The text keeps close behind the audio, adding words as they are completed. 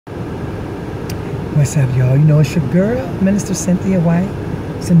What's up, y'all? You know it's your girl, Minister Cynthia White.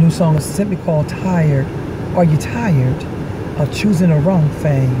 It's a new song. It's simply called Tired. Are you tired of choosing the wrong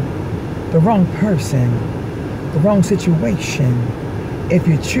thing, the wrong person, the wrong situation? If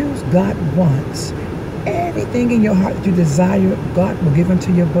you choose God once, everything in your heart that you desire, God will give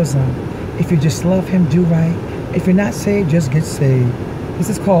unto your bosom. If you just love Him, do right. If you're not saved, just get saved. This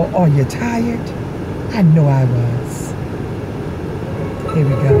is called Are You Tired? I know I was. Here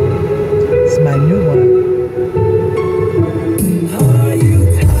we go. It's my new one. Are you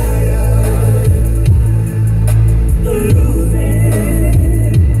tired of losing?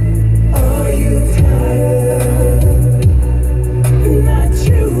 Are you tired of not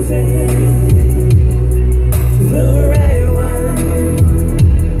choosing the right one,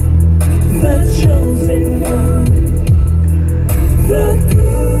 the chosen one, the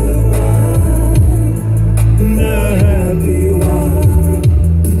good one, the happy one?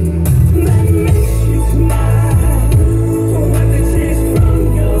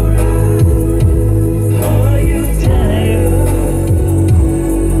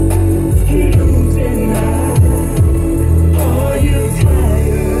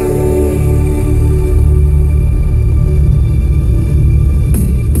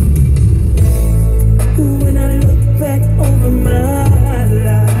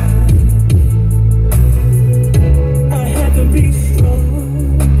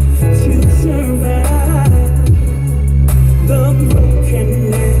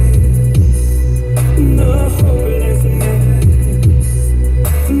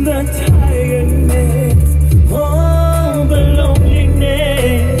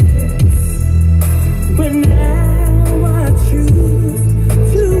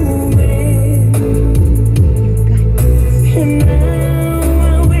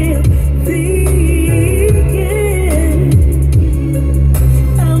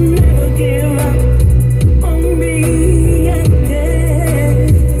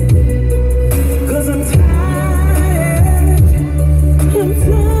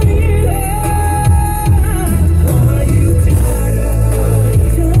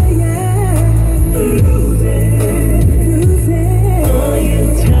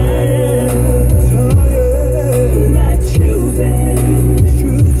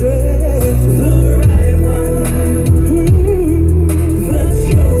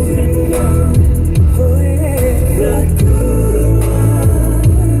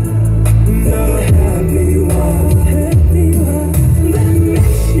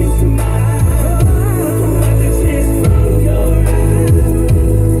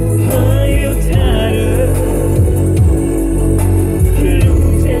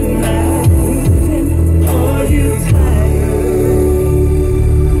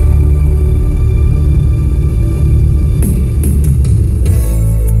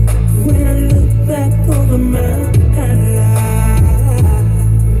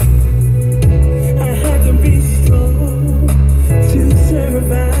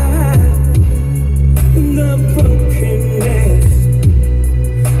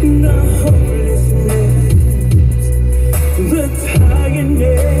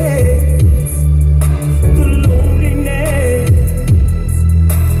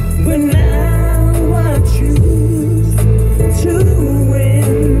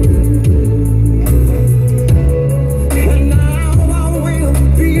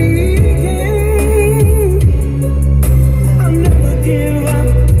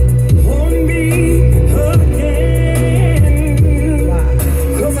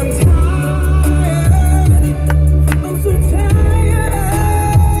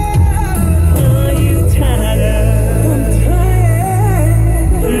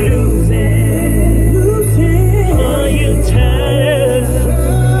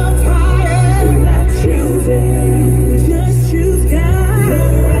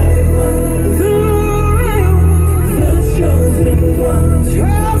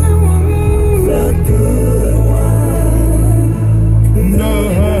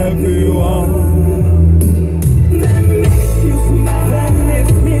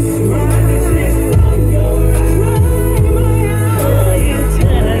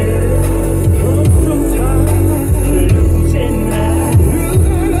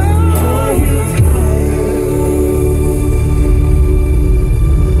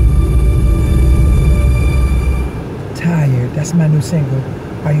 That's my new single.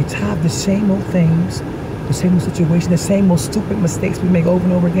 Are you tired of the same old things, the same old situation, the same old stupid mistakes we make over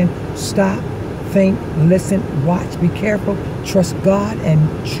and over again? Stop, think, listen, watch, be careful, trust God, and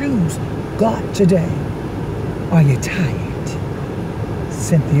choose God today. Are you tired?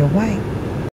 Cynthia White.